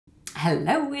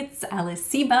Hello, it's Alice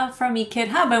Seba from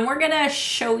eKidHub, and we're going to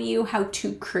show you how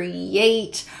to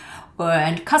create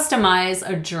and customize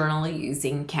a journal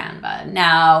using Canva.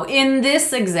 Now, in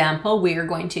this example, we are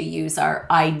going to use our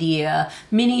idea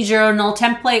mini journal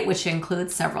template, which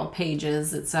includes several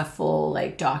pages. It's a full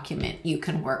document you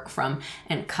can work from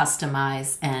and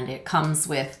customize, and it comes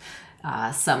with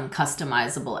some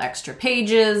customizable extra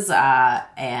pages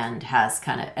and has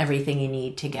kind of everything you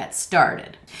need to get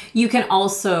started. You can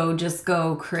also just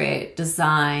go create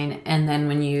design, and then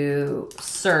when you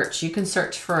search, you can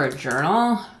search for a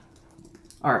journal,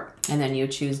 and then you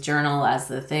choose journal as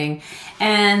the thing.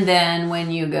 And then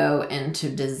when you go into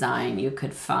design, you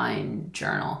could find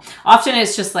journal. Often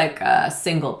it's just like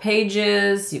single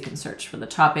pages. You can search for the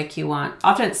topic you want.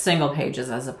 Often it's single pages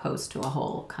as opposed to a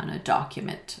whole kind of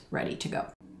document ready to go.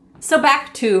 So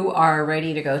back to our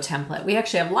ready to go template. We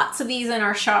actually have lots of these in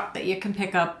our shop that you can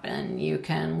pick up and you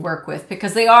can work with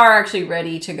because they are actually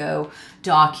ready to go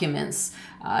documents.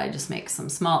 Just make some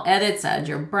small edits, add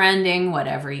your branding,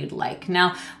 whatever you'd like.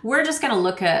 Now, we're just going to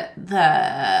look at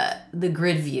the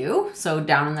grid view, so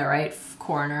down in the right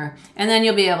corner, and then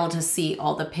you'll be able to see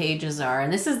all the pages are.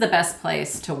 And this is the best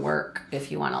place to work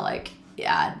if you want to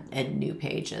add new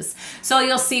pages. So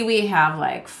you'll see we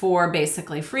have 4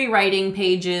 basically free writing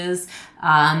pages,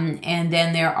 and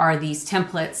then there are these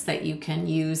templates that you can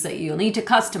use that you'll need to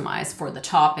customize for the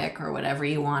topic or whatever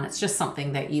you want. It's just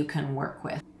something that you can work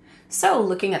with. So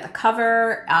looking at the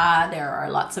cover, there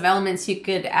are lots of elements you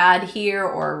could add here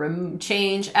or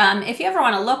change. If you ever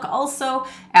want to look also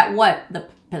at what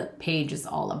the page is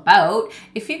all about,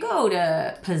 if you go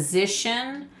to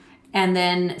position, and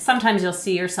then sometimes you'll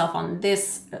see yourself on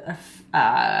this,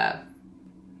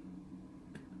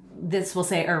 this will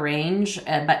say arrange,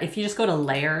 but if you just go to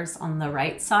layers on the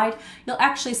right side, you'll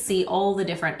actually see all the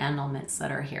different elements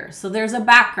that are here. So there's a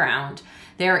background.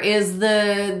 There is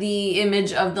the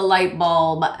image of the light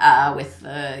bulb with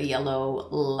the yellow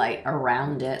light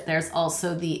around it. There's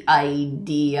also the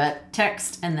idea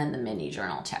text and then the mini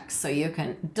journal text. So you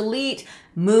can delete,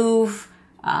 move,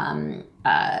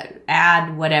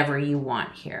 add whatever you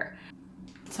want here.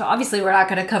 So obviously we're not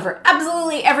going to cover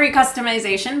absolutely every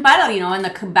customization, but in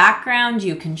the background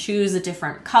you can choose a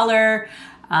different color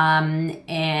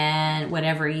and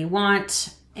whatever you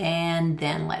want. And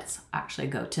then let's actually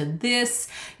go to this.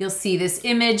 You'll see this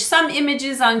image. Some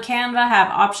images on Canva have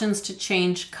options to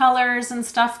change colors and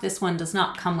stuff. This one does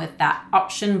not come with that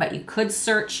option, but you could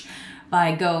search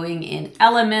by going in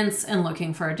elements and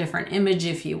looking for a different image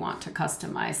if you want to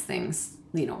customize things.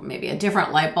 Maybe a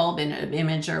different light bulb in an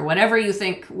image or whatever you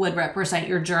think would represent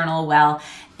your journal well,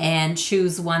 and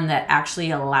choose one that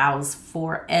actually allows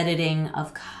for editing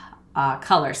of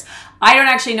colors. I don't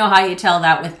actually know how you tell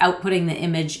that without putting the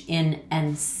image in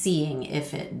and seeing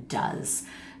if it does.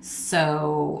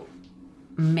 So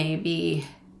maybe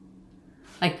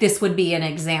this would be an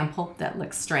example that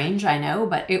looks strange, I know,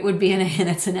 but it would be and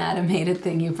it's an animated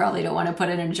thing. You probably don't want to put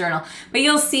it in a journal, but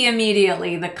you'll see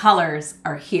immediately the colors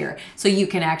are here, so you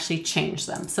can actually change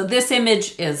them. So this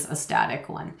image is a static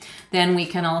one. Then we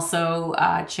can also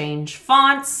change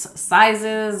fonts,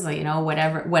 sizes,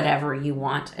 whatever you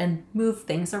want, and move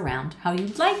things around how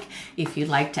you'd like. If you'd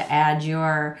like to add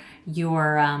your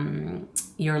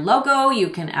logo, you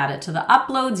can add it to the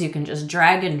uploads. You can just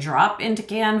drag and drop into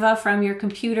Canva from your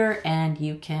computer and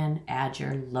you can add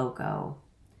your logo.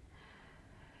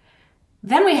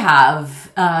 Then we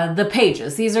have the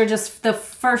pages. These are just the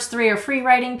first 3 are free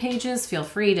writing pages. Feel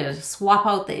free to swap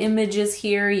out the images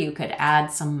here. You could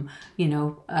add some,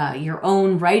 your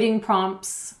own writing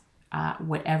prompts,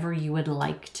 whatever you would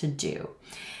like to do.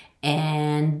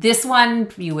 And this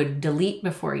one you would delete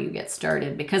before you get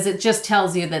started because it just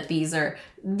tells you that these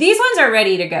ones are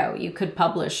ready to go. You could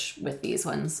publish with these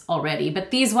ones already,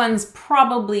 but these ones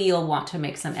probably you'll want to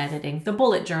make some editing. The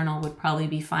bullet journal would probably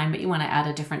be fine, but you want to add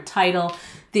a different title.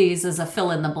 These is a fill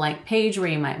in the blank page where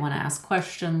you might want to ask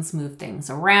questions, move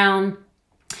things around.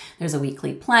 There's a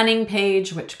weekly planning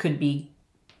page, which could be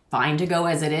fine to go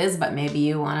as it is, but maybe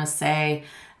you want to say,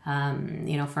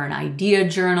 for an idea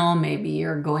journal, maybe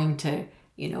you're going to,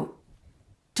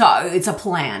 it's a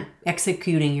plan,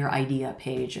 executing your idea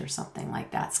page or something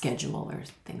like that, schedule or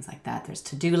things like that. There's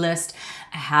to-do list,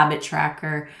 a habit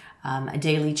tracker, a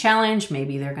daily challenge.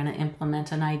 Maybe they're going to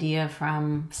implement an idea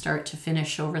from start to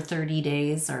finish over 30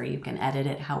 days, or you can edit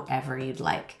it however you'd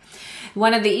like.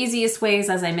 One of the easiest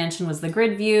ways, as I mentioned, was the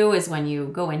grid view, is when you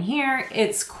go in here,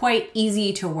 it's quite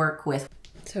easy to work with.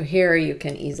 So here you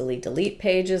can easily delete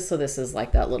pages. So this is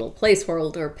like that little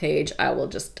placeholder page. I will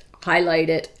just highlight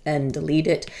it and delete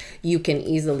it. You can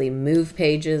easily move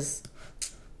pages,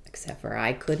 except for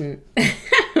I couldn't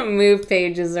move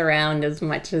pages around as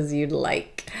much as you'd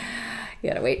like. You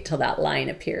gotta wait till that line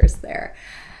appears there.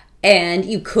 And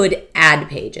you could add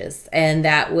pages, and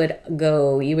that would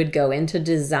go, you would go into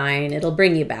design. It'll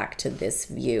bring you back to this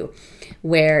view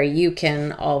where you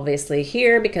can obviously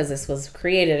here, because this was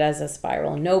created as a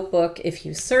spiral notebook, if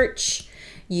you search,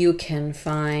 you can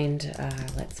find,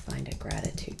 let's find a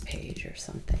gratitude page or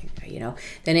something, you know,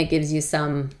 then it gives you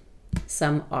some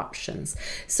options.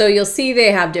 So you'll see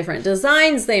they have different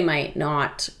designs. They might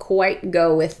not quite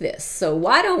go with this. So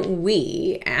why don't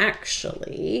we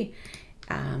actually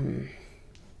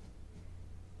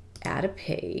add a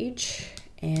page,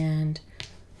 and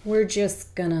we're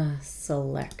just gonna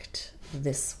select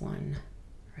this one,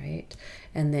 right?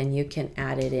 And then you can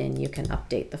add it in. You can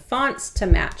update the fonts to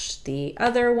match the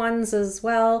other ones as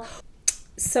well.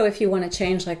 So if you want to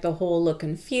change like the whole look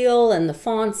and feel and the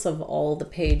fonts of all the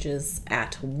pages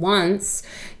at once,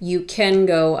 you can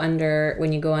go under,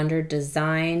 when you go under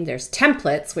design, there's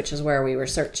templates, which is where we were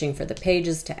searching for the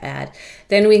pages to add.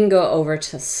 Then we can go over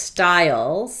to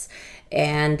styles,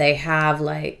 and they have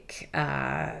like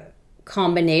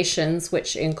combinations,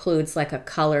 which includes like a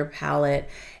color palette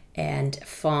and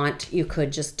font. You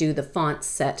could just do the font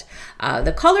set.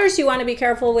 The colors you want to be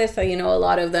careful with, you know, a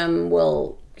lot of them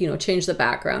will, you know, change the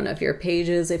background of your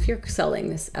pages. If you're selling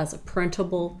this as a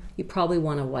printable, you probably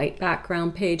want a white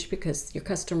background page because your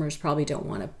customers probably don't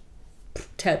want to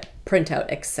print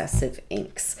out excessive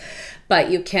inks, but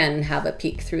you can have a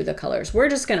peek through the colors. We're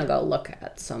just going to go look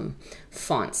at some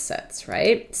font sets,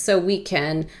 right? So you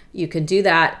can do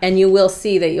that, and you will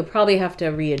see that you'll probably have to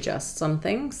readjust some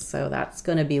things. So that's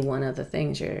going to be one of the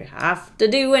things you have to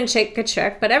do and take a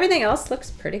check, but everything else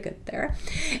looks pretty good there.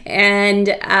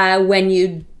 And when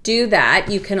you do that,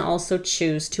 you can also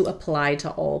choose to apply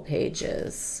to all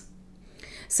pages.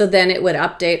 So then it would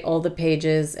update all the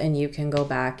pages, and you can go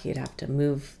back. You'd have to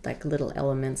move like little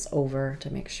elements over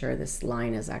to make sure this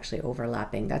line is actually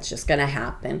overlapping. That's just going to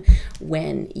happen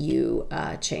when you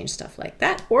change stuff like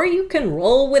that. Or you can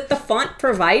roll with the font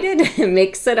provided. It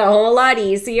makes it a whole lot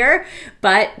easier.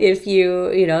 But if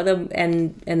you know,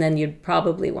 and then you'd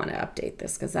probably want to update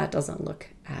this because that doesn't look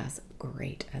as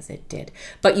great as it did.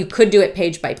 But you could do it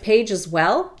page by page as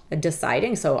well,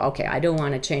 deciding. So, okay, I don't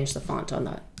want to change the font on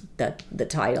the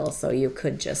title, so you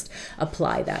could just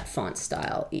apply that font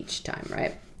style each time,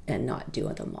 right? And not do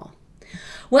them all.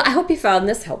 Well, I hope you found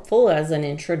this helpful as an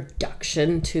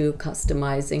introduction to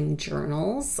customizing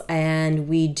journals. And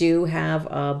we do have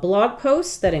a blog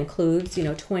post that includes, you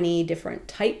know, 28 different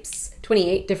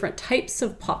types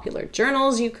of popular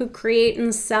journals you could create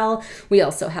and sell. We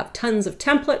also have tons of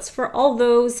templates for all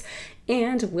those,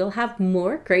 and we'll have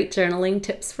more great journaling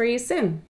tips for you soon.